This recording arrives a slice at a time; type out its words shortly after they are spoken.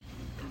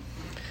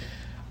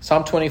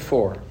Psalm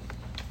 24,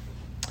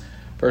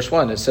 verse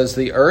 1, it says,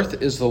 "The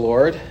earth is the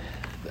Lord's,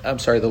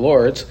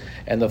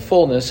 and the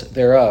fullness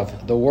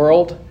thereof, the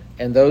world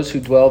and those who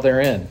dwell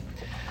therein.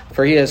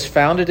 For he has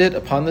founded it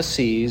upon the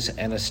seas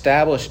and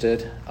established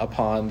it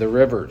upon the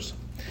rivers."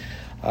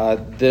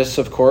 This,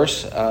 of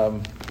course,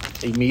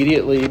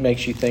 immediately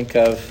makes you think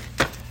of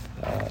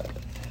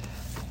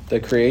the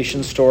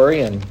creation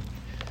story. And,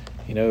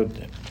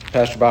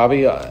 Pastor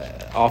Bobby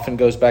often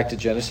goes back to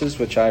Genesis,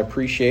 which I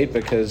appreciate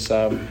because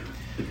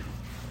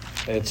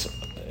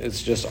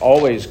it's just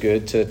always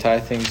good to tie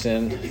things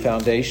in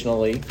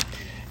foundationally.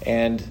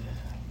 And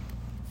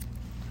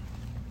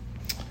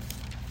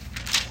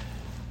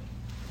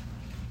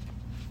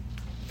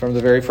from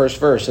the very first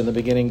verse, "In the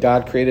beginning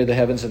God created the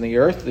heavens and the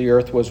earth. The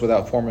earth was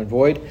without form and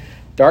void.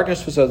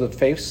 Darkness was over the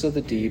face of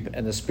the deep,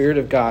 and the Spirit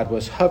of God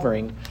was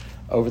hovering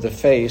over the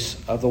face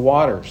of the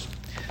waters."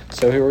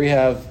 So here we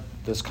have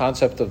this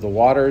concept of the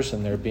waters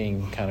and there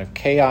being kind of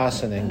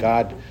chaos, and then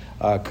God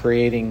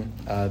creating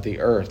the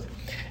earth.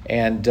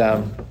 And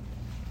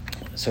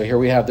so here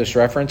we have this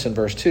reference in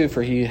verse 2,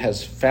 "For he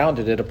has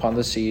founded it upon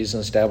the seas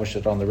and established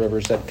it on the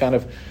rivers." That kind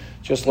of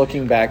just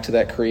looking back to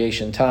that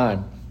creation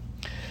time.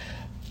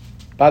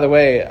 By the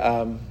way,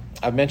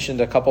 I've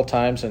mentioned a couple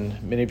times,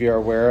 and many of you are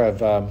aware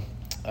of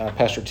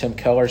Pastor Tim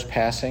Keller's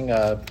passing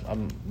a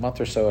month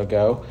or so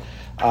ago.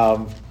 I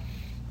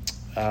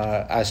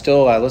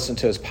listen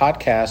to his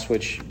podcast,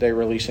 which they're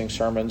releasing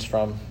sermons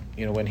from,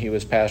 when he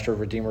was pastor of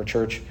Redeemer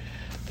Church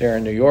there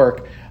in New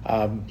York.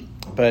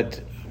 But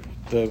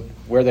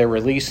where they're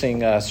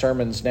releasing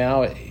sermons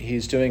now,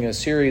 he's doing a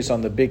series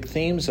on the big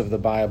themes of the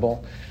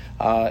Bible.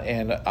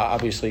 And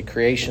obviously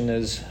creation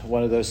is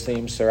one of those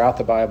themes throughout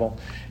the Bible.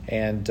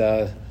 And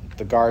the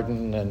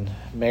garden and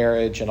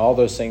marriage and all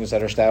those things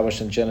that are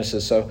established in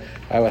Genesis. So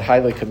I would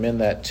highly commend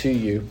that to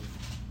you.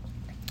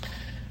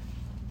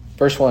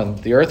 Verse 1,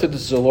 "The earth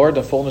is the Lord,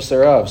 the fullness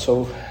thereof."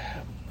 So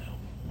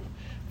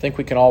I think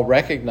we can all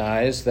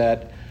recognize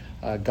that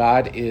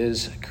God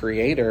is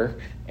creator,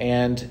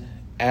 and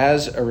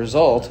as a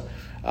result,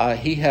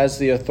 he has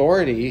the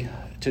authority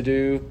to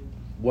do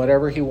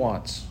whatever he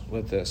wants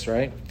with this,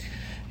 right?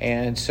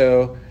 And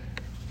so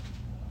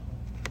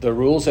the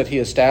rules that he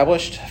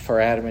established for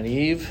Adam and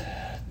Eve,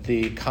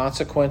 the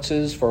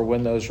consequences for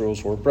when those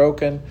rules were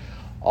broken,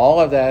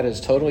 all of that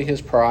is totally his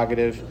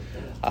prerogative.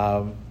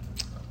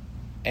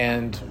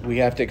 And we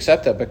have to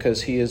accept that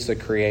because he is the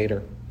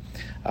creator.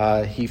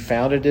 He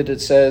founded it,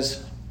 it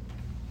says.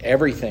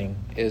 Everything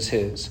is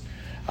his.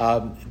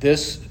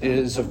 This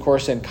is, of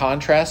course, in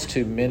contrast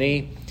to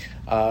many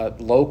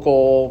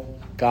local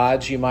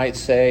gods, you might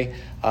say.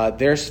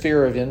 Their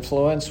sphere of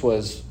influence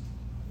was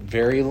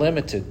very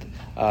limited.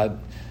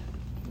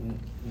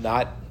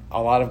 Not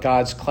a lot of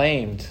gods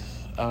claimed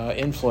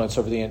influence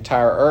over the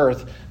entire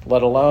earth,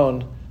 let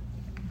alone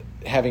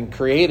having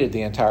created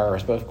the entire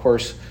earth. But, of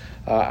course,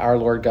 our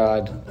Lord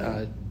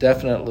God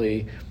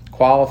definitely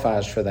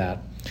qualifies for that.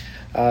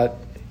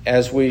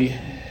 As we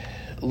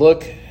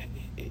look,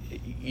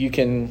 you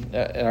can,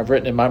 and I've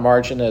written in my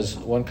margin, as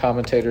one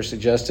commentator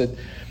suggested,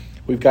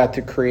 we've got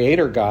the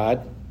Creator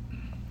God.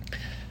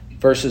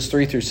 Verses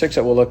 3 through 6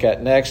 that we'll look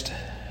at next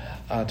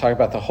talk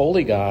about the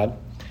Holy God.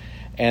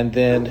 And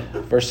then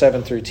verse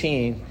 7 through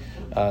 10,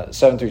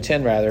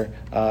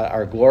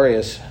 our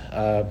glorious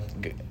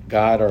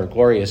God, or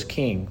glorious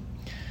King.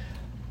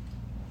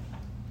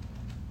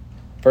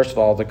 First of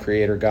all, the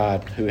Creator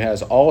God, who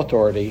has all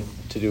authority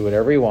to do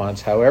whatever he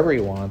wants, however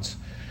he wants.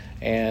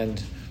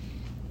 And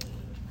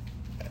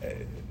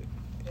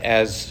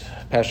as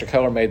Pastor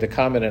Keller made the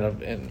comment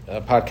in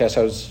a podcast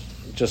I was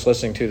just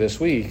listening to this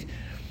week,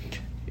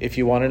 if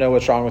you want to know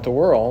what's wrong with the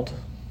world,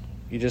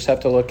 you just have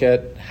to look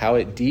at how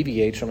it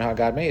deviates from how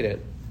God made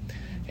it.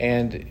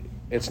 And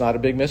it's not a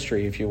big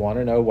mystery. If you want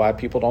to know why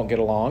people don't get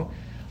along,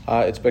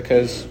 it's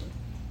because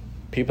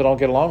people don't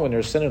get along when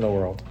there's sin in the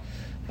world.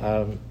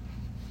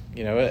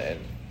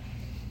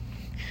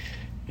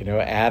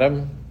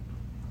 Adam,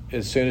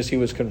 as soon as he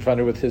was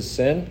confronted with his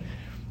sin,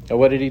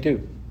 what did he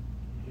do?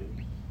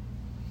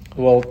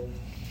 Well,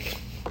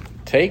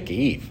 take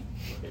Eve.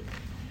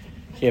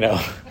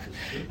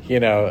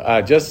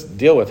 Just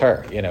deal with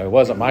her. It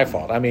wasn't my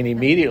fault. I mean,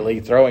 immediately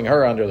throwing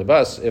her under the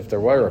bus, if there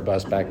were a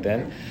bus back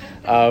then.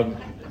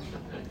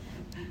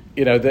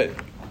 That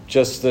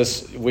just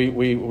this,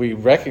 we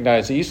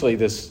recognize easily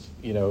this,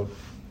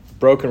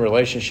 broken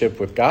relationship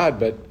with God,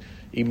 but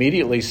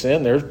immediately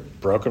sin, there's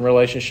broken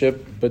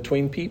relationship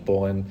between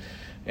people,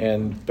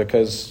 and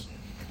because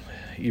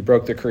you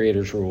broke the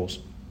Creator's rules.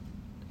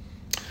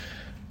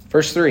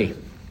 Verse 3,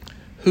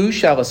 "Who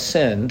shall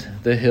ascend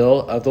the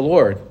hill of the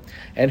Lord?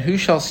 And who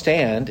shall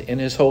stand in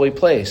his holy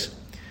place?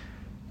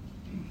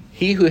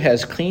 He who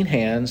has clean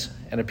hands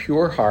and a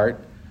pure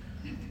heart,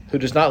 who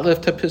does not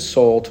lift up his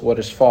soul to what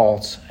is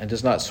false and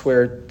does not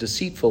swear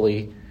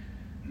deceitfully,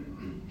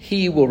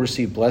 he will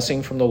receive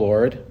blessing from the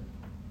Lord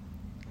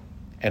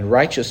and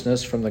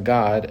righteousness from the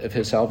God of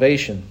his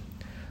salvation.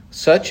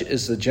 Such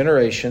is the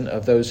generation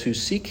of those who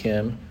seek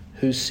him,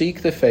 who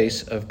seek the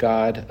face of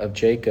God of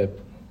Jacob."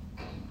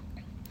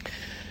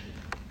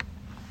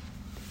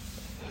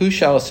 who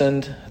shall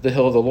ascend the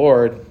hill of the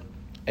Lord?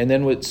 And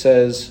then it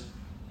says,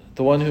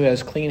 the one who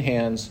has clean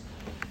hands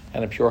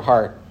and a pure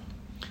heart.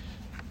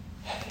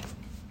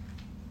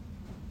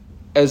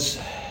 As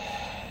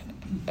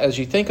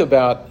you think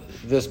about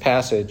this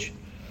passage,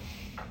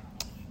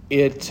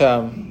 it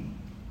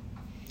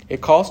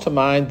calls to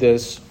mind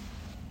this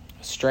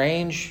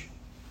strange,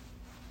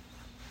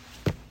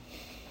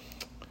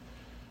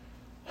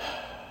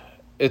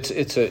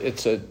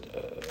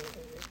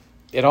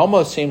 it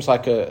almost seems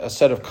like a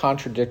set of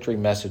contradictory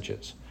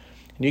messages.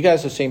 And you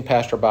guys have seen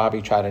Pastor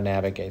Bobby try to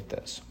navigate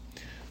this.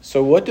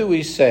 So what do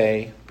we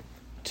say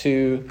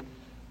to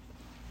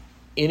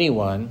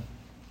anyone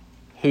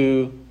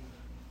who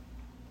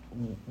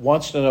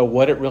wants to know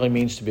what it really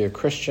means to be a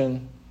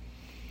Christian?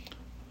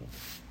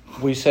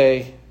 We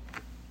say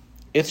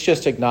it's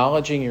just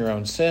acknowledging your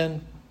own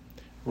sin,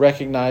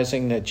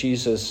 recognizing that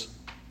Jesus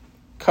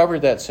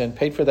covered that sin,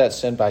 paid for that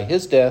sin by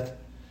his death.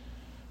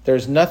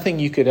 There's nothing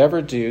you could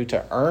ever do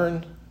to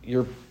earn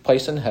your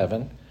place in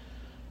heaven.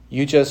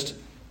 You just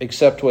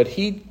accept what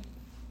he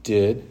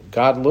did.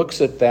 God looks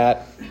at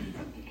that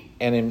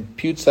and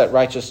imputes that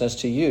righteousness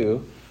to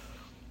you.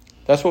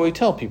 That's what we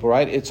tell people,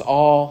 right? It's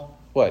all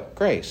what?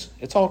 Grace.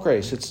 It's all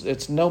grace.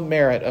 It's no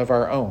merit of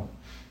our own,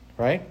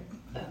 right?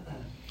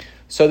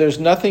 So there's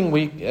nothing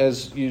we,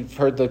 as you've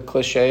heard the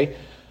cliche,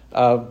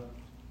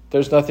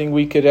 there's nothing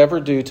we could ever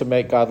do to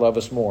make God love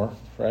us more,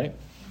 right?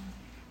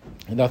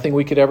 And nothing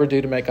we could ever do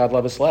to make God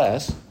love us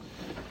less,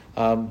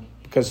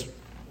 because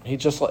he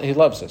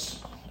loves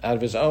us out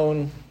of his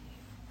own,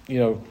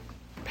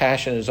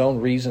 passion, his own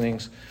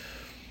reasonings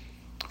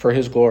for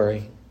his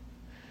glory.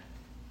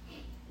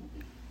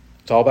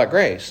 It's all about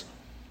grace.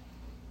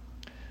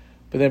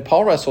 But then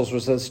Paul wrestles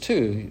with this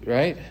too,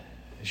 right?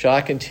 Shall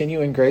I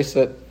continue in grace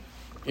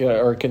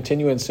or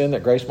continue in sin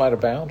that grace might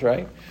abound,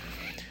 right?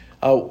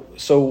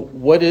 So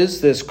what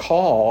is this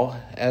call,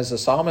 as the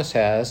psalmist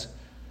has,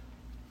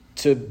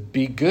 to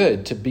be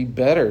good, to be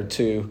better,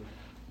 to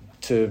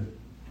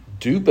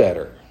do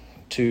better,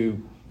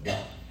 to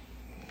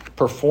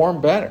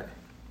perform better,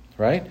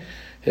 right?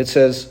 It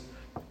says,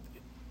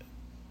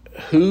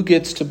 who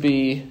gets to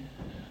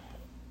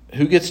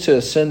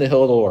ascend the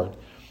hill of the Lord?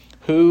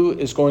 Who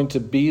is going to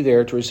be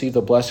there to receive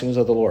the blessings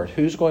of the Lord?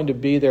 Who's going to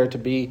be there to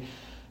be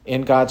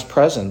in God's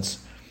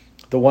presence?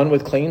 The one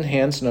with clean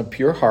hands and a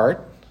pure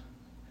heart,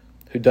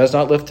 who does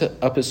not lift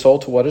up his soul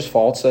to what is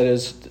false. That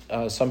is,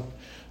 some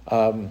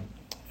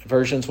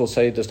versions will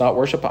say does not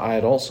worship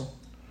idols,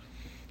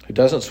 who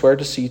doesn't swear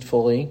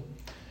deceitfully.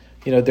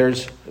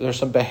 There's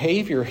some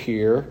behavior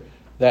here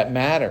that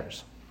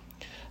matters.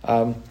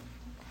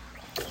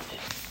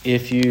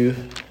 If you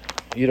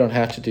don't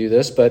have to do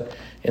this, but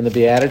in the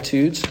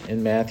Beatitudes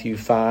in Matthew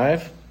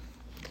 5,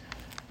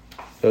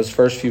 those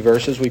first few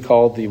verses we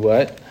call the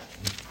what?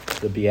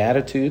 The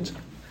Beatitudes.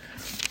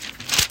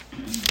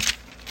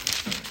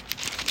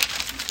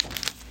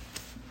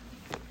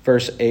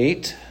 Verse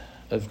 8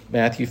 of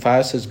Matthew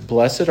 5 says,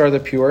 "Blessed are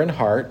the pure in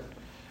heart,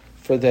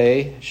 for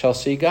they shall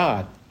see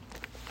God."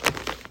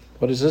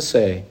 What does this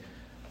say?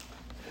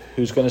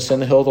 Who's going to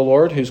ascend the hill of the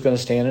Lord? Who's going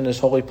to stand in his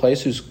holy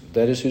place? Who's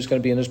going to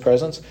be in his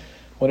presence?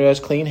 One who has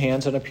clean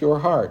hands and a pure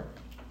heart.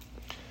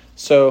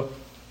 So,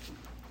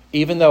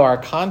 even though our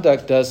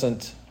conduct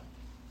doesn't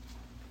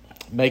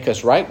make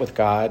us right with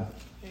God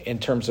in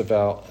terms of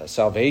our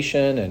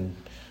salvation and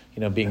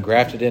being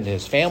grafted into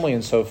his family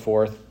and so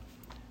forth,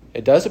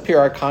 it does appear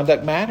our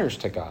conduct matters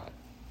to God,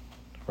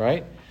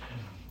 right?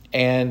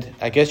 And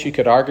I guess you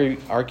could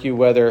argue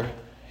whether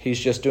he's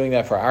just doing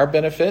that for our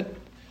benefit,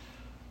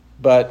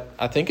 but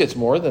I think it's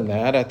more than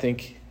that. I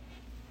think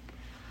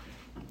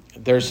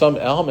there's some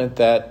element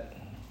that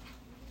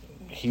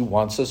he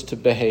wants us to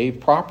behave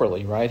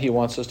properly, right? He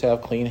wants us to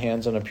have clean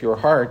hands and a pure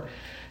heart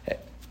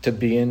to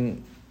be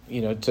in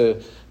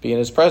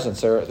his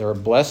presence. There are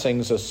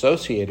blessings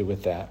associated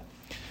with that.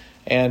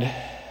 And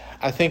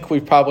I think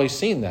we've probably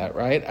seen that,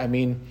 right? I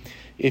mean,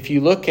 if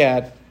you look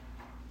at,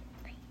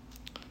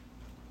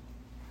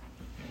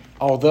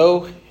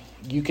 although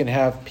you can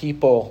have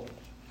people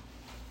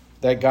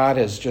that God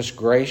has just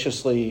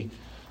graciously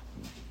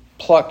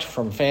plucked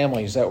from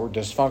families that were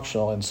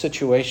dysfunctional and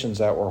situations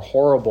that were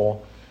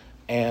horrible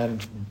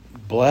and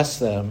bless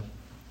them,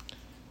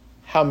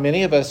 how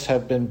many of us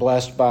have been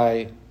blessed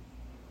by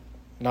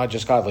not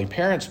just godly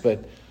parents,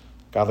 but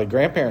godly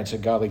grandparents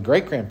and godly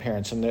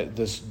great-grandparents, and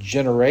this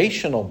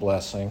generational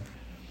blessing?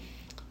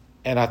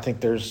 And I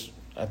think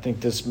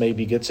this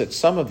maybe gets at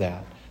some of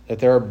that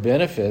there are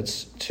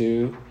benefits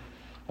to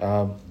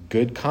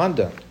good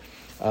conduct.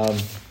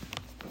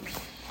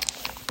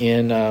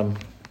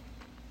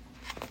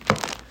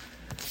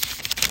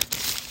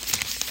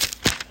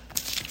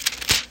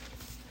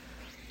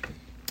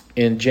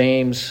 In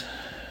James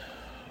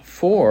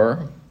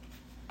 4,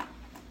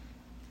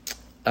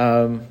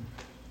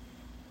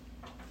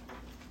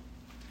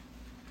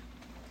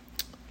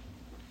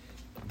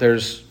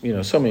 there's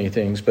so many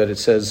things, but it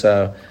says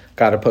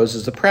God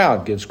opposes the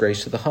proud, gives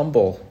grace to the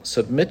humble.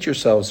 Submit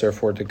yourselves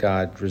therefore to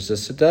God.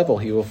 Resist the devil,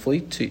 he will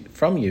flee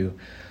from you.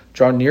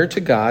 Draw near to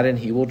God, and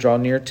he will draw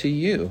near to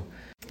you.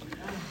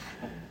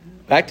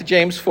 Back to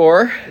James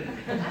 4.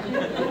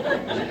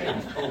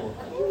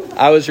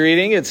 I was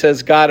reading, it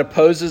says, God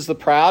opposes the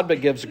proud,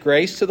 but gives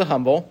grace to the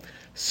humble.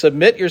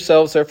 Submit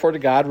yourselves, therefore, to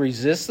God.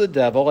 Resist the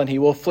devil, and he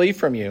will flee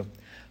from you.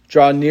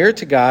 Draw near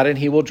to God, and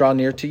he will draw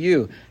near to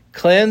you.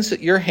 Cleanse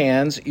your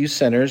hands, you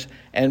sinners,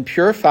 and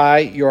purify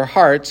your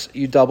hearts,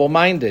 you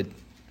double-minded.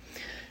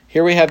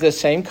 Here we have this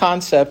same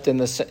concept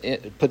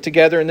put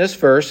together in this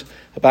verse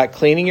about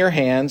cleaning your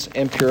hands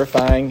and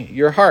purifying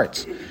your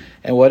hearts.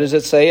 And what does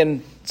it say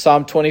in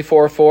Psalm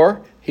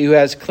 24:4? He who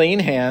has clean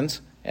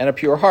hands and a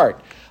pure heart.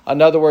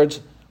 In other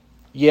words,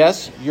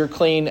 yes, you're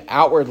clean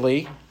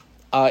outwardly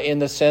in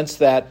the sense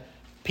that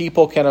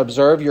people can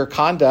observe your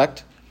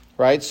conduct,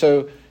 right?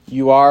 So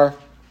you are,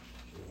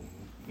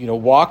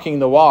 walking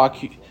the walk.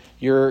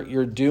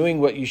 You're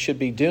doing what you should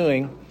be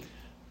doing.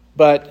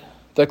 But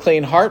the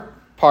clean heart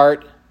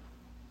part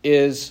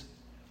is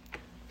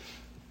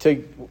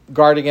to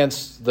guard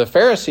against the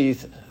Pharisee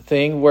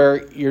thing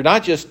where you're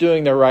not just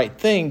doing the right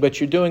thing, but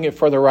you're doing it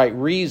for the right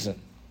reason,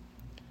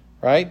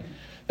 right?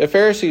 The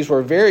Pharisees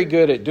were very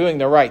good at doing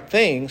the right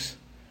things,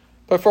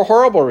 but for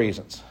horrible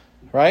reasons,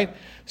 right?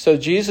 So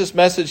Jesus'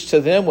 message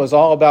to them was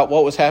all about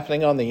what was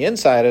happening on the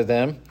inside of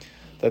them,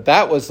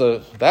 that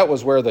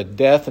was where the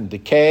death and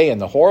decay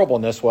and the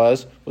horribleness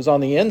was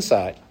on the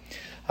inside.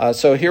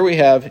 So here we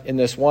have in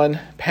this one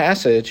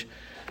passage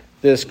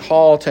this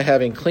call to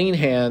having clean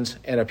hands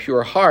and a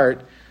pure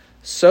heart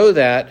so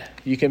that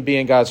you can be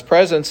in God's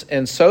presence,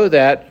 and so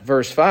that,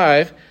 verse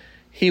 5,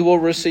 he will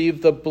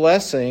receive the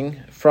blessing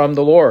from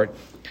the Lord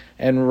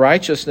and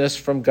righteousness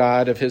from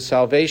God of his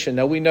salvation.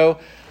 Now we know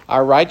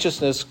our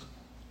righteousness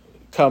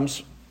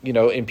comes,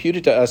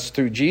 imputed to us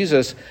through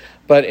Jesus,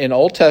 but in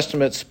Old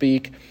Testament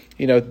speak,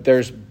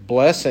 there's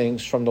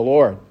blessings from the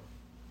Lord.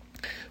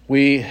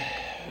 We,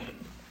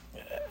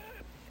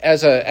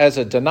 as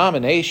a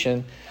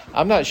denomination,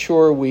 I'm not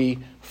sure we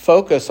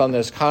focus on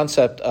this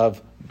concept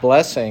of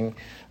blessing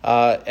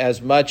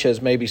as much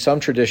as maybe some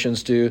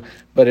traditions do,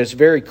 but it's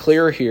very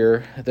clear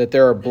here that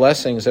there are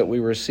blessings that we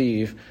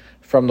receive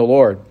from the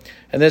Lord.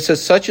 And this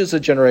says, such is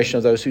the generation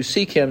of those who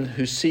seek him,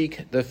 who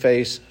seek the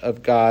face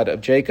of God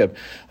of Jacob.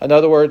 In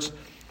other words,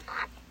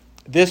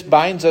 this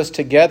binds us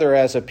together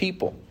as a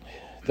people.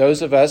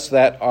 Those of us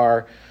that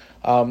are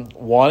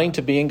wanting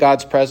to be in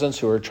God's presence,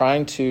 who are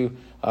trying to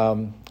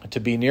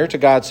be near to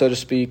God, so to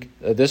speak,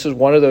 this is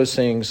one of those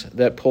things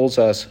that pulls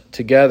us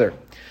together.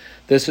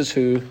 This is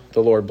who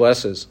the Lord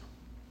blesses.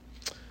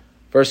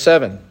 Verse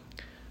 7,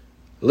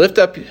 lift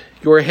up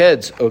your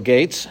heads, O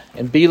gates,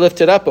 and be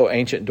lifted up, O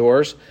ancient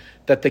doors,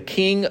 that the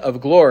King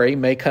of glory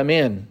may come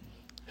in.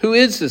 Who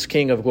is this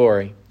King of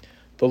glory?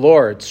 The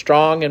Lord,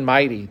 strong and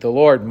mighty, the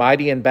Lord,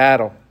 mighty in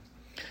battle.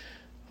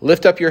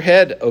 Lift up your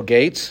head, O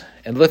gates,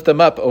 and lift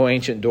them up, O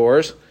ancient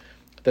doors,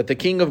 that the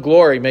King of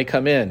glory may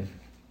come in.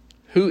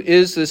 Who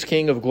is this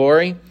King of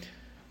glory?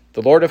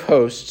 The Lord of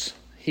hosts.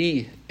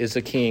 He is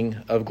the King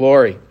of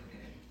glory.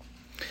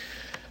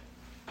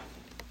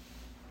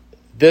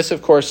 This,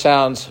 of course,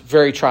 sounds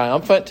very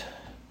triumphant.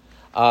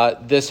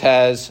 This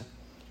has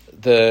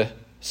the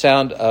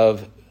sound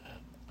of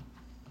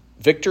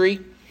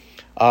victory,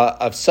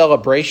 of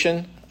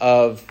celebration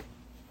of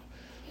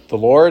the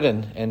Lord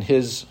and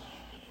his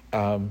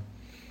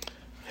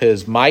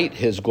might,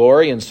 his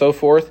glory, and so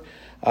forth.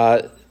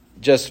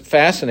 Just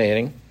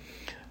fascinating.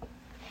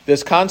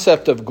 This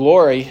concept of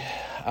glory,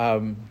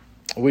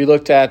 we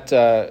looked at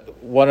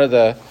one of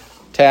the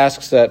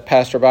tasks that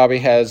Pastor Bobby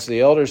has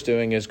the elders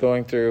doing is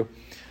going through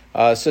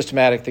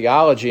systematic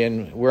theology,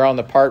 and we're on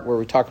the part where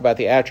we talk about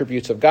the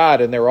attributes of God,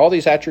 and there were all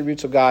these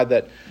attributes of God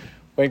that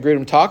Wayne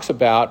Grudem talks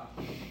about,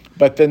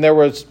 but then there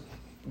was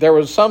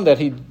some that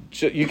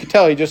you could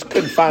tell he just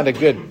couldn't find a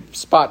good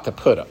spot to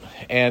put them,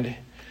 and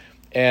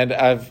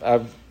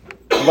I've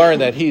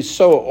learned that he's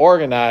so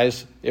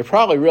organized, it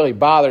probably really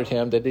bothered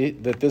him that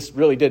this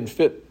really didn't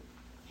fit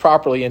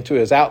properly into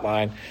his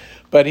outline,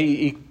 but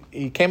he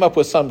came up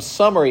with some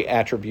summary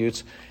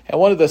attributes, and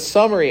one of the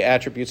summary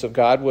attributes of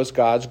God was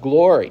God's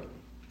glory.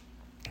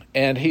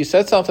 And he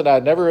said something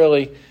I'd never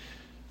really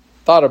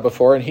thought of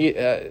before, and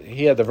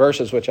he had the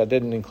verses, which I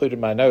didn't include in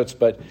my notes,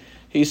 but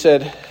he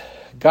said,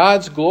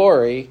 God's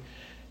glory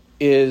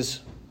is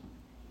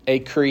a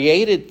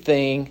created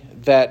thing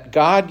that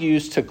God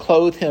used to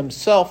clothe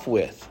himself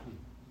with.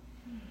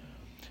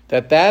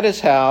 That is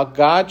how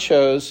God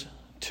chose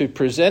to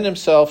present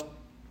himself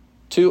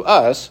to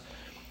us,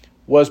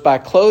 was by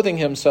clothing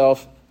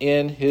himself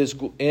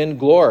in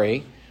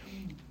glory,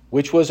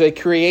 which was a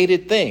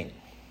created thing.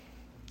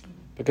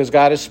 Because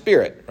God is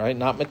spirit, right?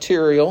 Not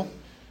material,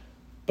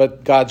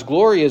 but God's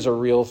glory is a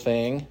real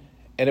thing,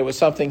 and it was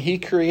something he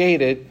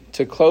created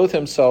to clothe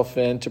himself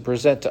in to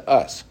present to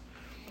us.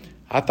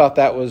 I thought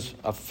that was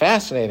a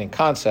fascinating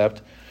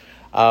concept,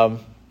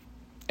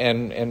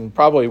 and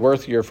probably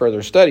worth your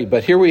further study.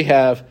 But here we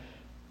have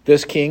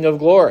this King of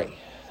glory,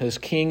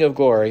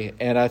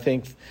 and I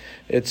think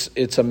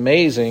it's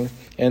amazing.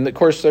 And of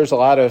course, there's a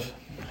lot of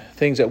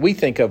things that we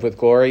think of with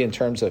glory in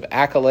terms of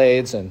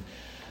accolades and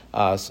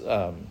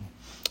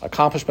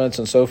accomplishments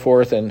and so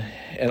forth, and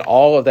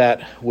all of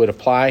that would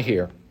apply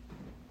here.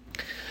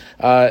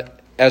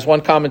 As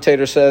one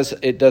commentator says,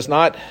 it does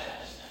not,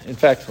 in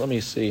fact, let me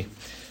see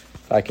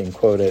if I can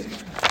quote it.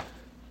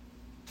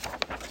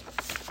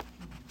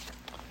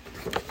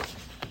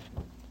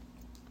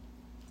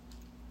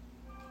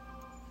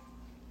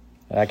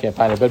 I can't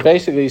find it, but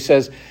basically he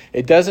says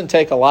it doesn't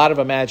take a lot of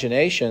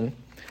imagination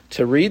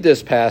to read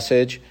this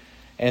passage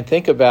and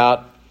think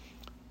about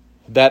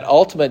that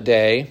ultimate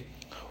day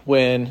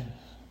when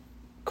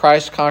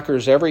Christ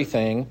conquers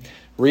everything,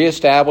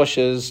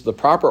 reestablishes the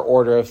proper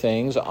order of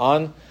things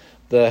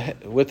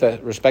with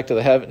respect to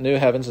the new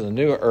heavens and the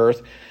new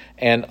earth,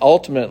 and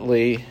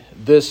ultimately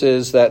this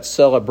is that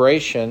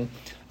celebration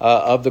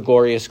of the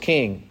glorious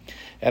King.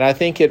 And I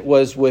think it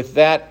was with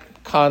that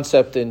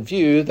concept in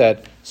view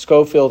that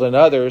Scofield and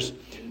others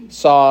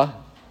saw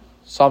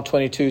Psalm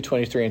 22,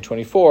 23, and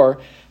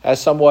 24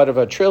 as somewhat of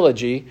a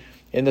trilogy,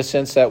 in the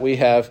sense that we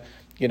have,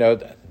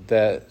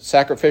 the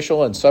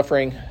sacrificial and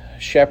suffering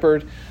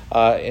shepherd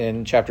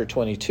in chapter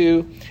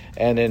 22,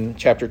 and in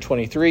chapter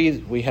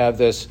 23 we have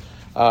this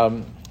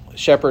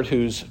shepherd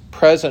who's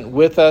present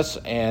with us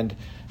and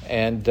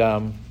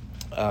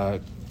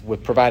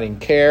with providing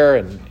care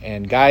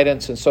and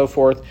guidance and so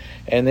forth.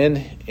 And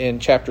then in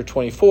chapter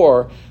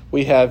 24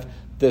 we have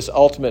this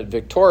ultimate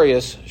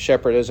victorious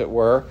shepherd, as it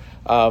were,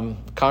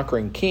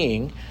 conquering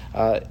king,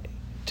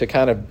 to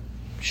kind of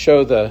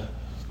show the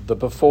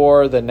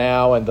before, the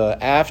now, and the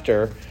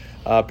after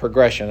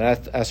progression.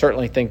 And I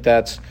certainly think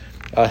that's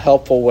a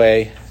helpful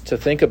way to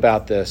think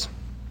about this.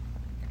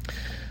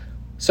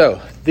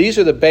 So these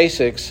are the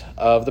basics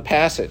of the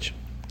passage.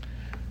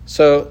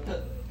 So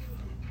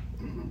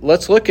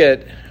let's look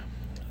at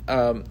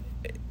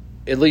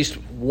least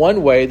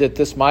one way that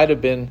this might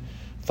have been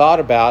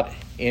thought about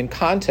in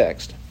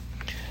context.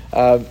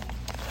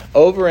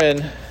 Over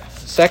in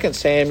 2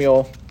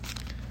 Samuel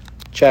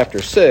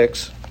chapter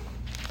 6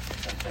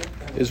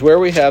 is where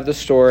we have the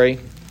story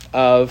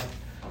of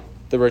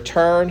the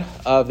return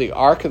of the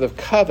Ark of the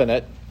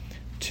Covenant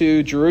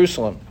to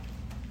Jerusalem.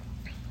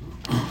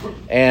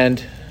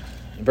 And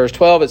in verse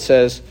 12 it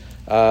says,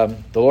 the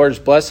Lord has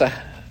blessed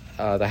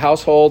the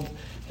household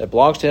that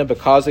belongs to him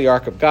because of the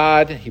Ark of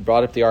God. He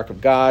brought up the Ark of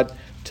God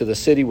to the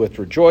city with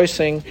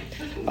rejoicing,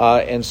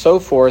 and so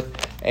forth.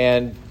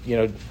 And,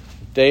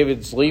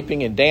 David's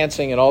leaping and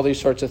dancing and all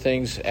these sorts of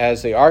things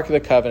as the Ark of the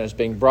Covenant is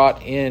being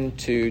brought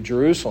into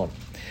Jerusalem.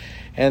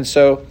 And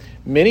so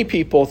many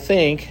people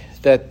think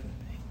that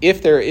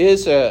if there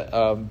was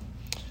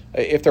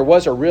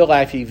a real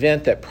life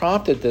event that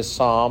prompted this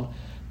psalm,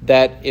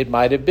 that it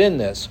might have been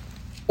this.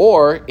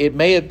 Or it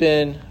may have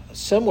been a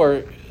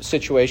similar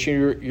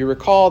situation. You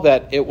recall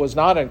that it was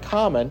not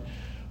uncommon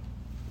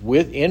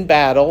in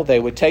battle, they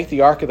would take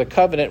the Ark of the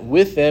Covenant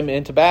with them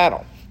into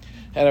battle.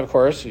 And of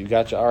course, you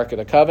got your Ark of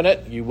the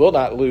Covenant, you will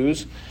not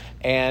lose.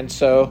 And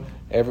so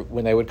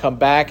when they would come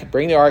back,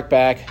 bring the Ark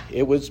back,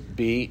 it would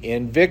be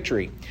in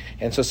victory.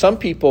 And so some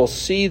people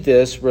see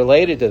this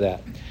related to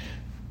that.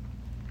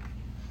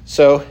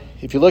 So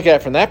if you look at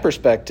it from that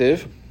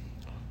perspective,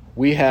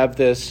 we have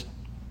this,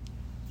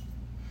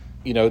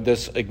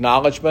 this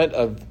acknowledgement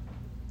of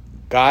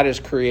God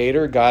as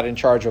creator, God in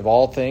charge of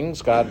all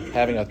things, God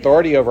having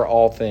authority over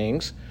all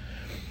things.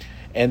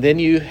 And then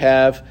you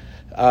have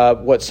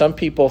what some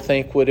people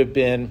think would have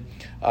been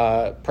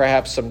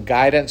perhaps some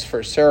guidance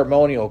for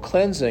ceremonial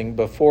cleansing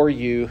before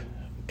you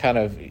kind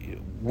of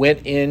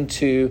went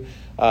into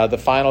the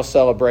final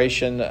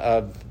celebration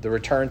of the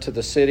return to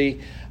the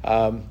city.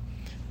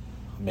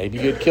 Maybe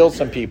you'd killed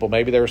some people.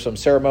 Maybe there was some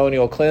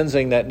ceremonial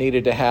cleansing that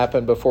needed to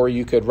happen before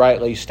you could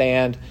rightly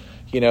stand,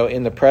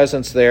 in the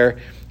presence there.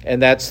 And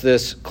that's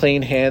this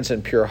clean hands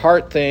and pure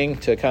heart thing,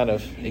 to kind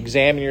of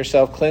examine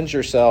yourself, cleanse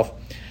yourself.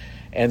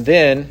 And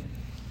then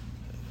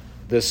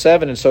the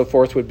 7 and so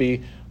forth would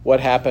be what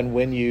happened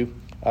when you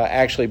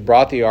actually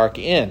brought the ark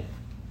in.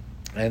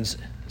 And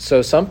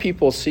so some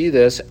people see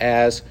this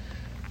as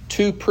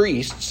two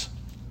priests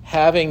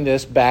having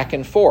this back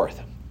and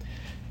forth.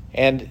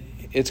 And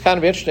it's kind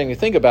of interesting to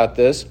think about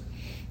this.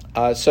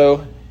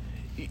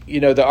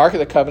 The Ark of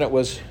the Covenant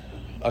was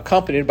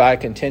accompanied by a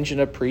contingent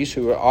of priests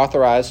who were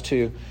authorized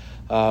to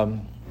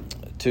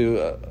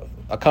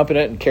accompany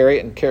it and carry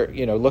it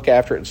and look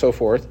after it and so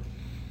forth.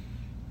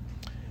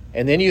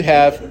 And then you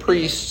have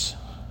priests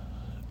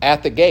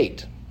at the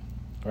gate,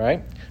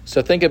 right?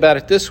 So think about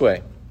it this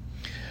way.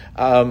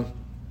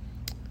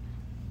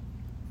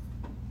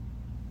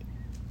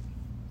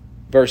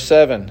 Verse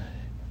 7,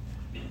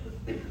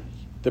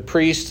 the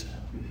priest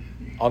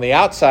on the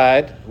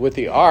outside with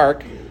the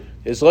ark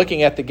is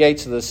looking at the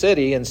gates of the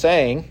city and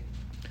saying,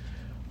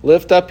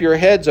 "Lift up your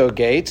heads, O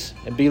gates,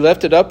 and be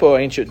lifted up, O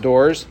ancient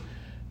doors,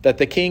 that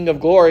the King of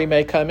glory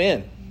may come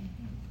in."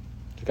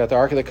 You've got the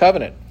Ark of the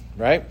Covenant,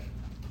 right?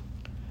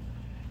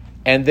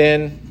 And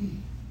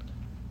then,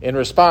 in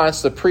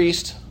response, the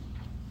priest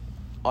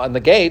on the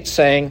gate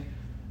saying,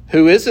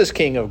 "Who is this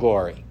King of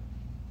glory?"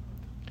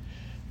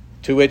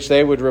 To which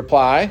they would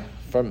reply,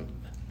 "From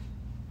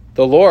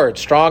the Lord,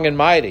 strong and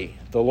mighty,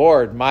 the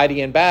Lord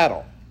mighty in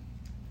battle.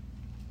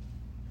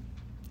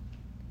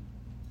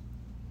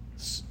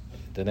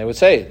 Then they would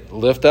say,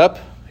 lift up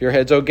your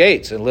heads, O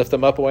gates, and lift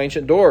them up, O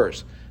ancient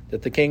doors,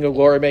 that the King of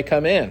glory may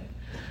come in.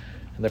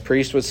 And the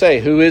priest would say,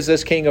 who is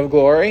this King of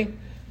glory?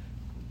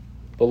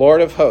 The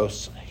Lord of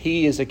hosts.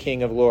 He is the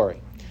King of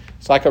glory.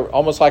 It's like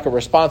almost like a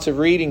responsive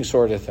reading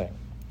sort of thing.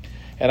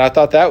 And I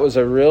thought that was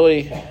a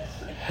really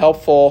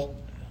helpful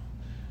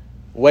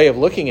way of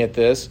looking at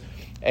this.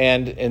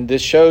 And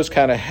this shows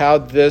kind of how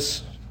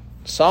this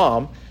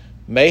psalm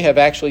may have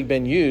actually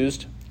been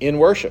used in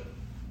worship.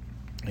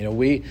 You know,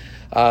 we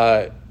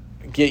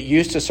get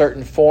used to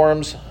certain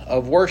forms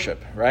of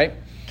worship, right?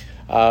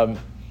 And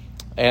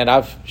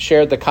I've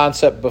shared the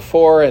concept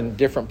before in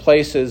different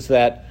places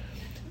that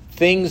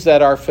things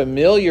that are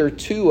familiar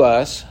to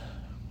us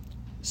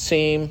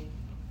seem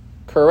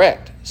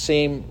correct,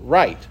 seem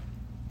right.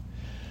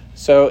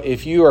 So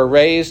if you are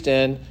raised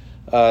in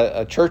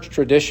a church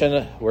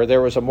tradition where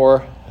there was a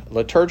more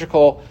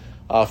liturgical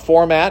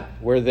format,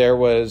 where there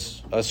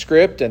was a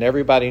script and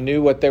everybody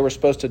knew what they were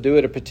supposed to do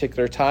at a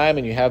particular time,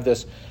 and you have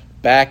this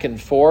back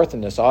and forth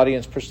and this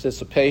audience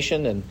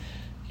participation, and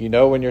you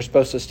know when you're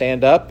supposed to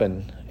stand up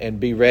and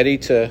be ready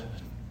to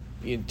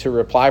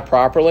reply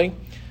properly,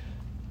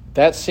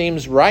 that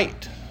seems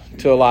right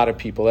to a lot of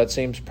people. That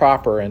seems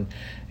proper,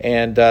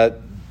 and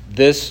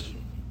this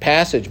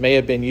passage may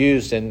have been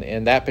used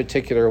in that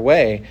particular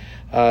way.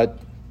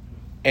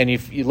 And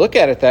if you look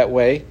at it that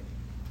way,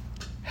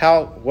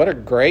 what a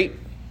great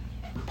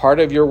part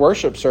of your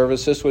worship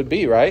service this would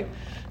be, right?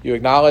 You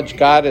acknowledge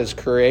God as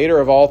creator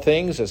of all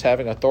things, as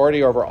having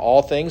authority over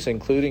all things,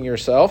 including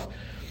yourself.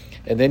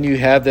 And then you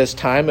have this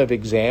time of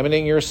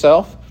examining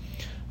yourself.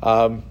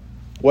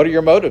 What are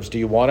your motives? Do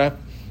you want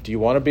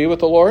to be with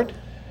the Lord?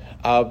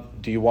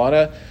 Do you want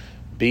to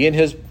be in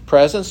his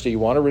presence? Do you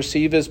want to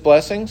receive his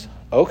blessings?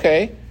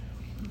 Okay.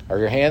 Are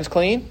your hands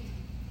clean?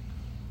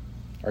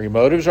 Are your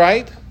motives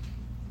right?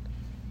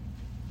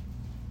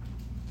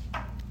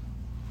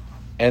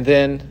 And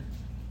then,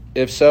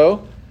 if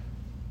so,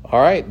 all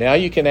right, now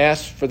you can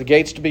ask for the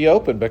gates to be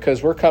open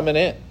because we're coming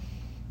in.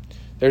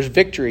 There's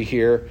victory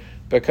here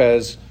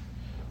because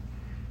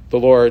the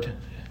Lord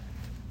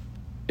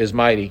is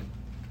mighty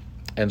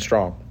and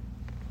strong.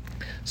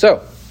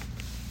 So,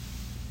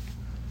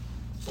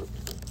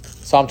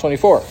 Psalm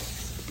 24.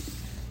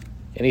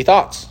 Any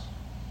thoughts?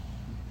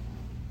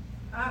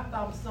 I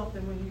thought of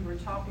something when you were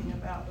talking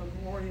about the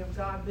glory of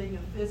God being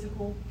a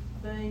physical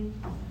thing.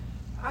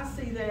 I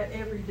see that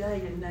every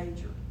day in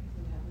nature.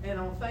 And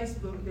on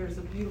Facebook, there's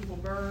a beautiful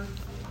bird.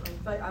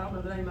 I don't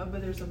know the name of it,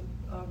 but there's a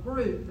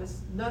group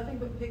that's nothing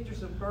but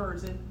pictures of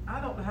birds. And I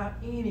don't know how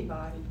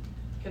anybody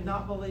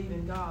cannot believe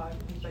in God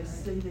if they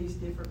see these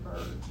different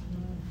birds.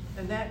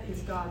 And that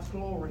is God's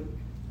glory.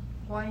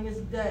 Plain as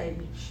day,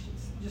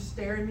 just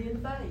staring me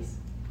in the face.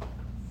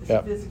 It's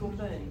a physical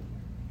thing.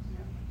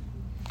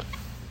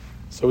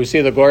 So we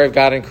see the glory of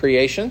God in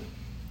creation.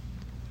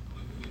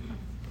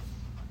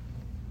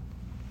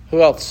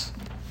 Who else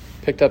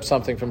picked up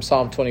something from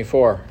Psalm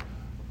 24?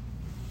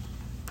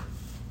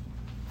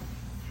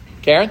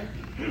 Karen?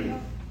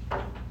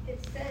 It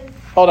says...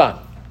 Hold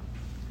on.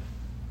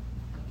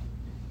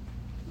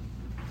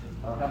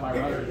 I don't have my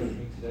runner with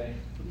me today.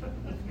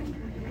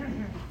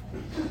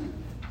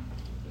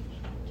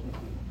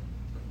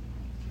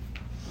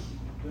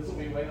 This will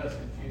be way less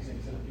confusing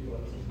to the people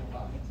listening to the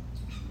podcast.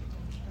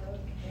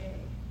 Okay.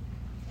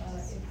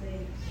 If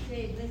they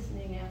stayed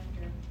listening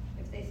after that.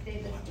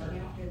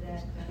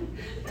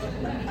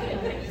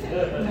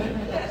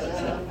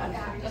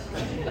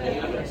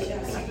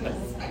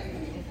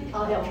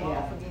 I'll help you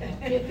out.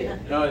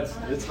 No,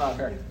 it's not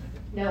her.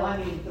 No, I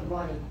mean the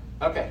running.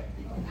 Okay.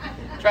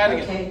 Try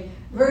it again. Okay.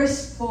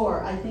 Verse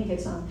 4, I think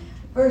it's on.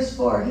 Verse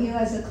 4, he who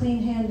has a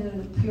clean hand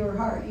and a pure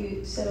heart.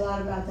 You said a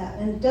lot about that.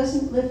 And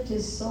doesn't lift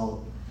his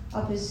soul to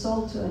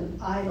an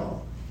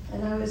idol.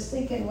 And I was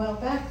thinking, well,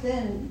 back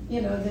then,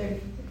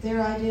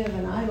 their idea of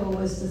an idol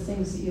was the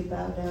things that you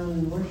bow down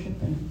and worship.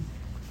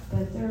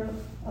 But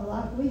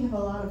we have a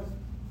lot of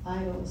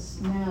idols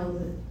now,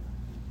 that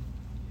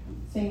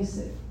things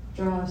that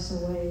draw us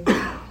away.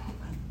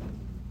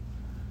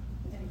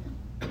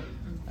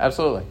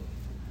 Absolutely.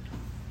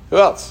 Who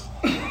else?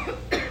 I've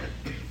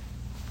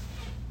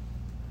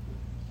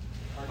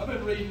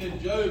been reading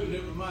in Job, and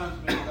it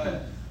reminds me of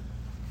that.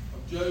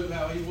 Of Job,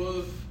 how he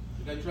was.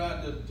 They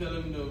tried to tell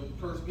him to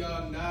curse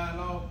God and die and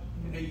all,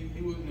 and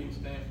he wouldn't even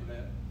stand for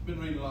that. I've been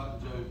reading a lot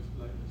of Job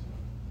lately.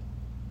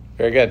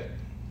 Very good.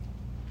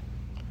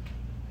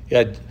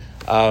 Yeah,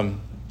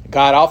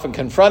 God often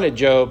confronted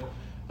Job.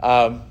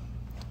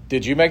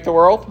 Did you make the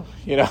world?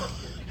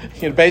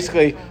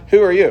 Basically,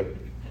 who are you?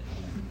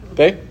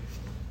 Dave?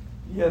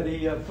 Yeah,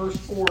 the verse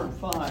 4 and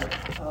 5.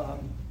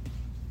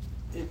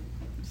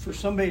 For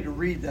somebody to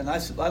read that, I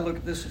look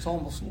at this as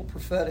almost a little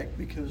prophetic,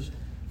 because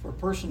for a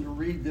person to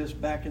read this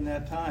back in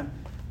that time,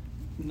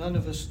 none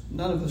of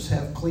us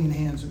have clean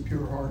hands and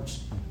pure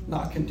hearts,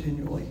 not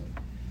continually.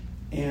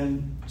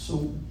 And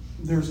so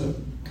there's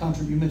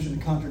you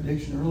mentioned a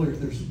contradiction earlier.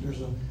 There's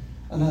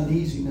an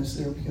uneasiness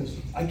there because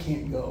I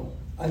can't go.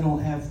 I don't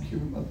have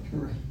a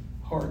pure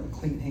heart and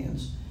clean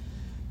hands.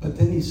 But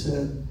then he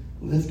said,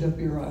 lift up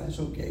your eyes,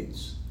 O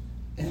gates,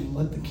 and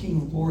let the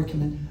King of Glory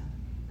come in.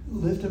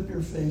 Lift up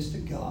your face to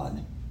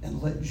God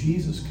and let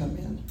Jesus come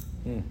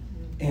in.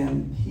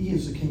 And he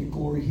is the King of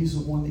Glory. He's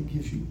the one that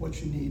gives you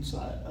what you need. So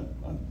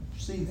I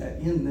see that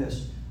in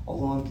this,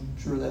 although I'm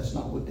sure that's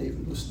not what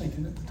David was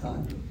thinking at the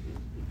time.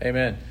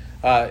 Amen.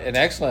 An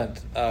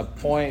excellent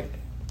point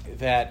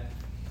that,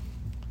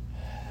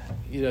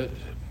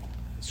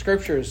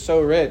 Scripture is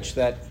so rich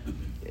that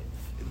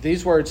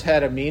these words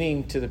had a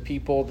meaning to the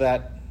people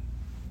that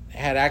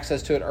had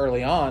access to it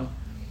early on,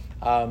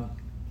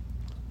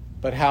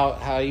 but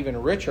how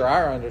even richer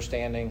our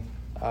understanding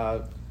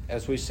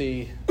as we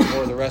see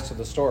more of the rest of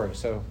the story.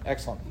 So,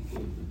 excellent.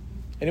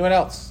 Anyone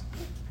else?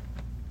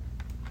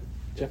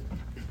 Jim?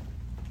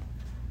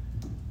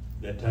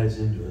 That ties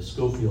into a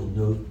Schofield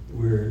note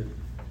where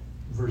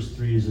verse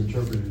 3 is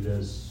interpreted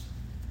as,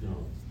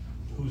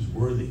 who's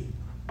worthy?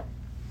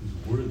 Who's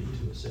worthy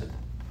to ascend?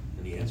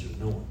 And the answer is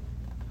no one,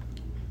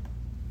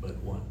 but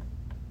one.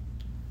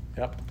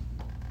 Yep.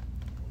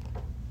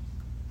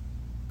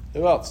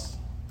 Who else?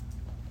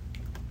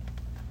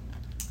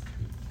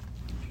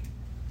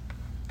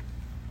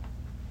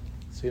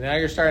 See, now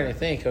you're starting to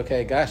think,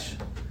 okay, gosh,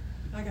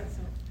 I got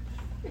some.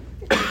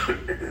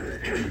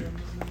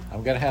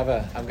 I'm gonna have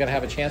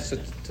a chance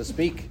to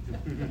speak.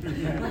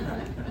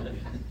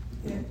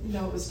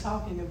 It was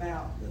talking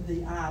about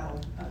the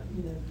idol.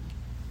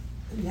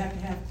 You have to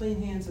have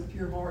clean hands, a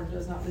pure heart,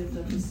 does not lift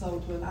up his soul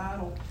to an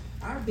idol.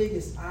 Our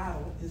biggest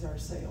idol is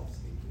ourselves.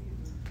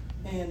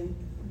 And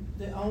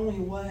the only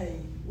way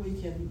we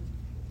can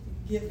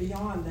get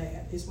beyond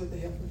that is with the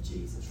help of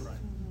Jesus. That's right.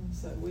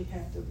 So we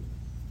have to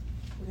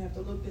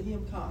look to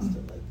him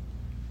constantly.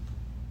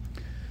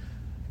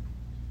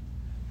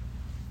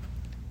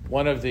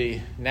 One of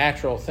the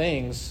natural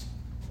things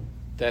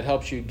that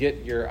helps you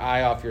get your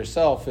eye off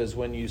yourself is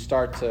when you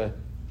start to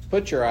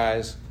put your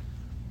eyes,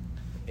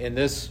 in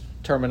this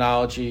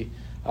terminology,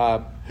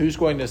 who's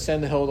going to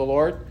ascend the hill of the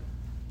Lord?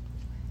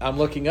 I'm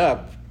looking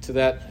up to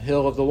that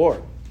hill of the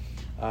Lord.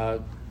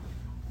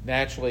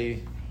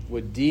 Naturally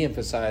would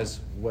de-emphasize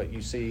what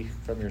you see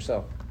from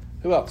yourself.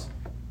 Who else?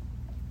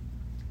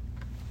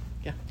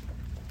 Yeah.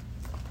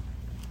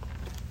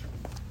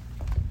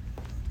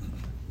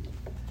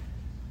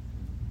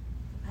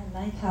 I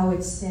like how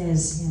it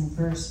says in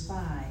verse 5,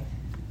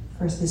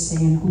 first it's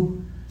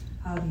saying,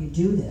 how do you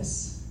do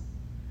this?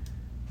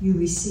 You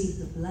receive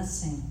the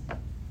blessing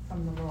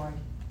from the Lord.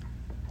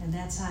 And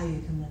that's how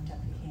you can lift up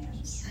your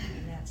hands.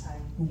 And that's how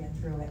you can get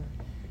through it.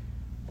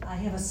 I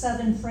have a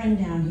southern friend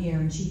down here,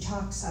 and she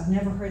talks, I've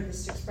never heard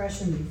this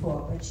expression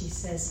before, but she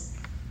says,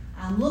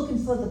 I'm looking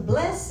for the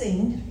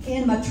blessing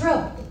in my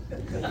trouble.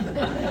 And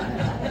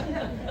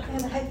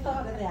I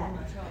thought of that,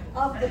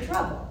 of the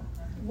trouble.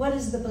 What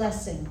is the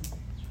blessing?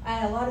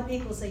 A lot of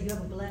people say you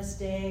have a blessed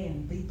day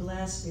and be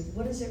blessed.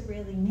 What does it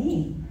really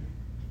mean?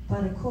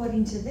 But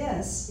according to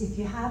this, if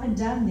you haven't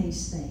done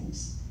these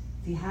things,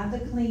 if you have the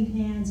clean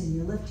hands and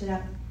you lift it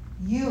up,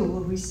 you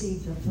will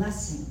receive the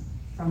blessing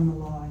from the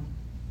Lord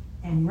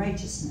and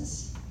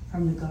righteousness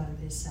from the God of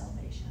his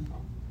salvation.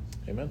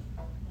 Amen.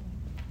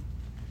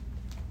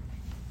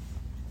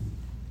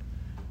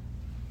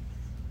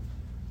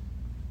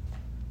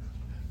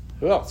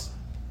 Who else?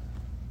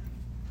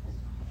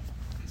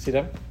 See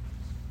them?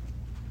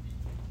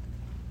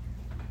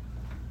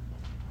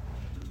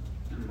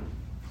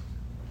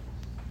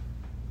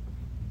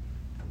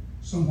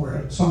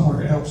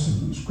 Somewhere else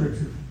in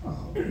Scripture,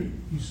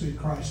 you see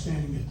Christ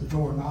standing at the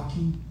door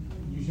knocking.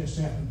 You just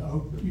happen to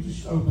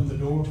open the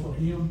door for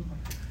him,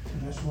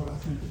 and that's what I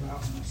think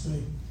about when I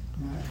say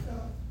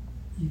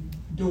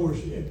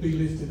doors be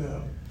lifted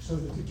up so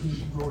that the King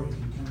of Glory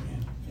can come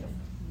in.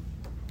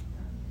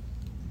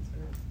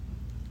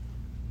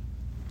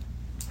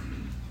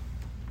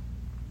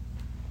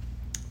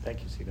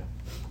 Thank you, Sita.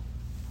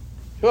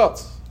 Who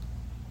else?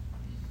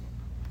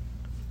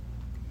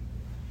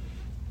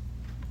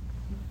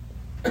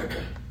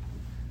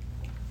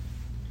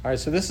 All right,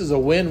 so this is a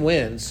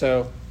win-win.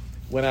 So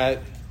when I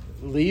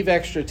leave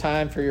extra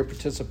time for your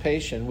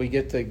participation, we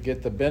get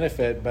the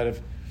benefit. But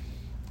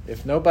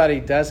if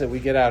nobody does it, we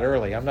get out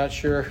early. I'm not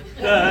sure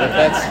if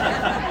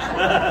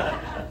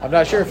I'm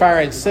not sure if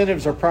our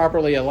incentives are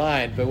properly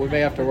aligned, but we may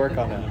have to work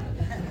on that.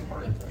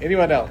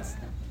 Anyone else?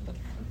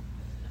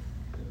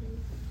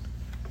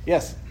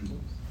 Yes,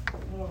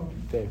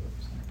 Dave.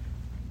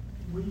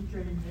 We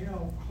can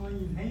have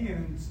clean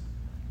hands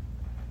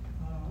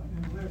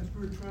unless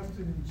we're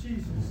trusting in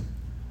Jesus.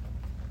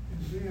 And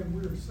then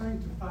we're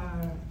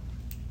sanctified,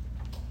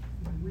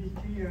 and we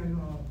can,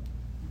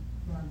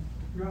 like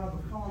God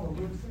the Father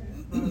looks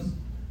at us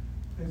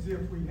as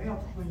if we have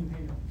clean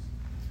hands.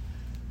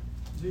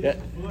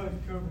 Jesus' blood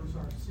covers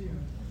our sin.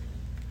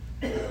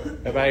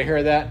 Everybody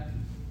hear that?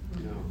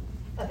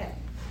 No. Okay.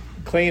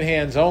 Clean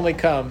hands only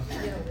come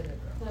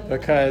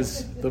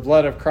because the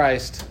blood of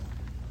Christ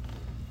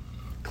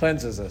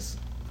cleanses us.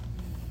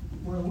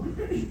 Well,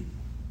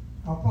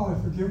 I'll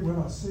probably forget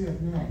what I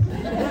said now.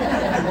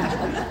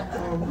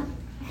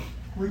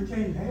 We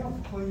can't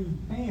have clean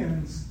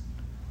hands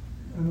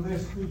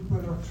unless we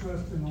put our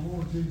trust in the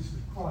Lord Jesus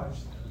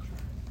Christ.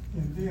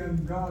 And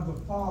then God the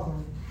Father,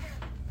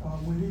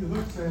 when he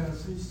looks at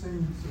us, he sees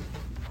the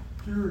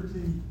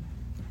purity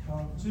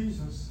of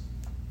Jesus,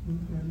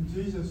 and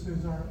Jesus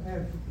is our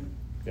advocate.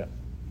 Yeah.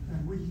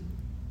 And we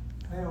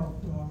have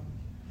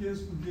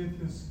his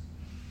forgiveness,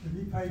 and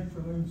he paid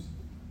for those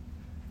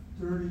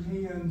dirty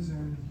hands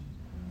and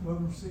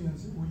other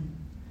sins that we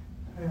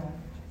have.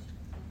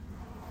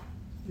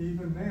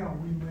 Even now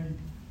we may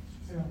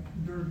have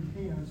dirty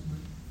hands, but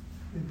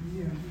in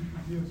the end he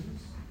forgives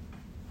us.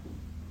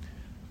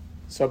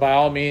 So by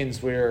all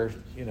means, we're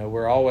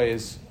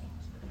always,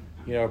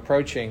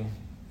 approaching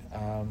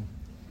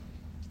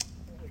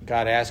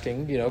God,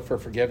 asking, for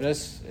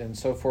forgiveness and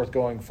so forth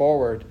going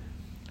forward.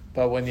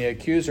 But when the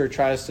accuser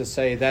tries to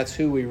say that's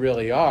who we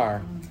really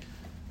are,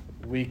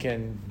 we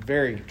can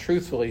very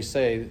truthfully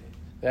say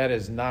that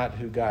is not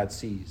who God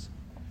sees.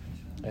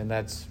 And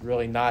that's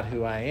really not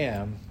who I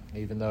am,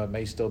 even though it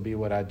may still be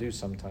what I do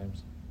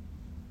sometimes.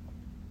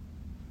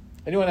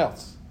 Anyone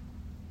else?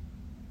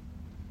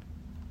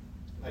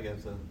 I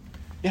guess so.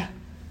 Yeah.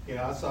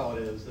 I saw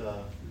it as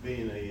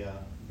being a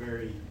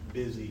very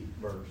busy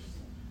verse.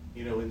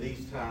 In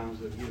these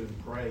times of giving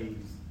praise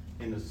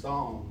in the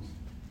Psalms,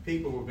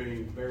 people were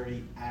being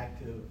very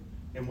active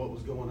in what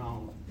was going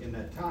on in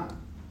that time.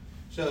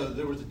 So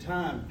there was a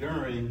time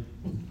during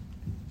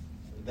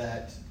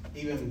that,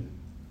 even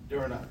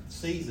during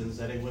seasons,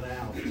 that they went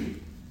out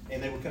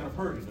and they were kind of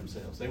purging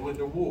themselves. They went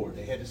to war.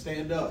 They had to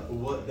stand up for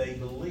what they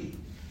believed.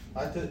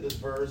 I took this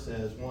verse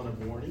as one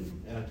of warning,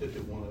 and I took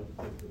it one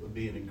of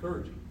being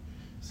encouraging,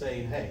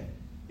 saying, hey,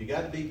 you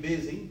got to be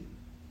busy.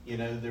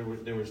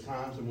 There was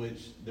times in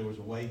which there was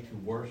a way to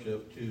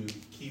worship to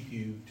keep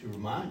you, to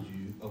remind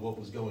you of what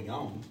was going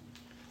on.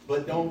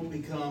 But don't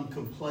become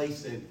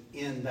complacent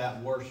in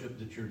that worship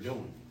that you're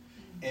doing.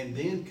 And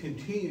then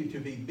continue to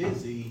be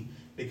busy,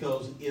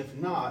 because if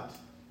not,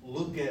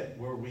 look at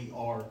where we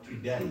are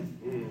today.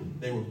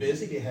 They were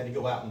busy. They had to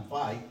go out and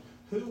fight.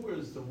 Who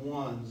was the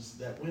ones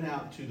that went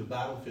out to the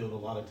battlefield a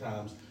lot of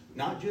times?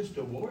 Not just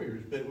the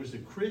warriors, but it was the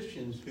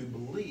Christians who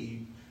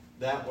believed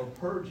that were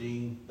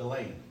purging the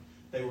land.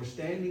 They were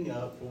standing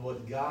up for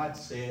what God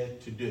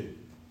said to do.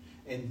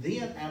 And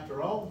then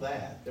after all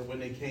that when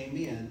they came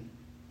in,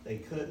 they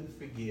couldn't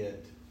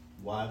forget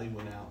why they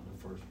went out in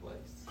the first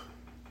place.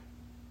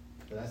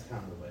 So that's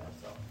kind of the way I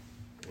saw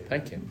it.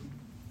 Thank you.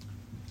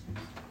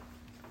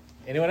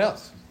 Anyone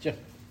else? Jim.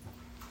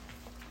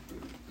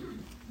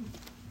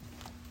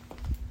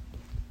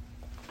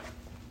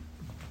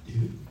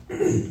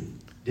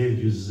 David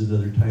uses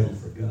another title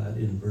for God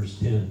in verse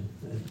 10.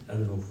 I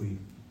don't know if we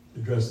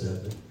addressed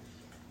that, but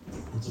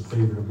it's a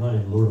favorite of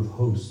mine, Lord of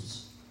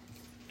Hosts.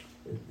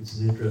 It's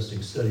an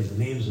interesting study. The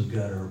names of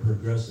God are a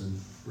progressive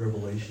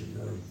revelation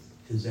of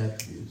his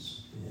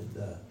attributes.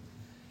 And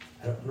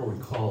I don't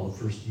recall the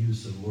first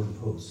use of Lord of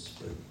Hosts,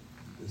 but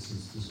this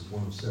is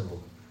one of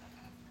several.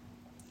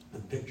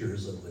 The picture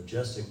is a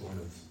majestic one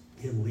of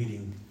him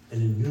leading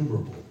an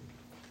innumerable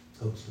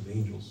host of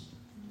angels.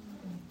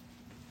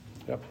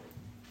 Yep.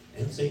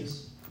 And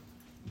saints.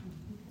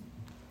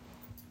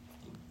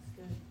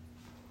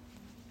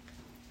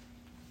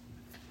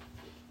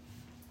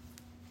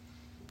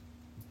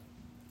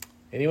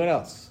 Anyone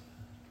else?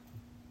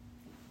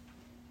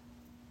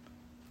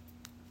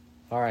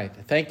 All right.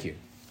 Thank you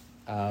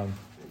for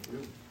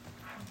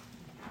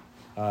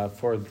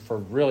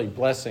really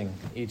blessing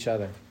each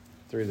other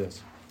through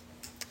this.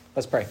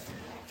 Let's pray.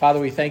 Father,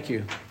 we thank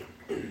you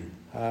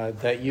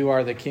that you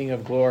are the King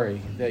of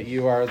glory, that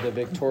you are the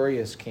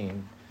victorious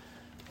King,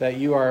 that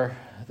you are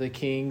the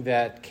King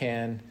that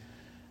can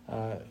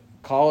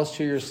call us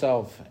to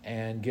yourself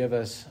and give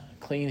us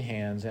clean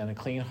hands and a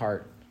clean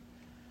heart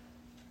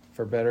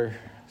for better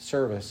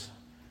service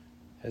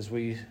as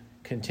we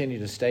continue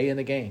to stay in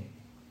the game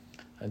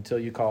until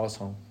you call us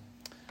home.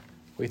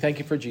 We thank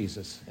you for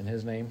Jesus. In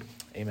his name,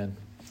 amen.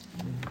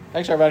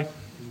 Thanks, everybody.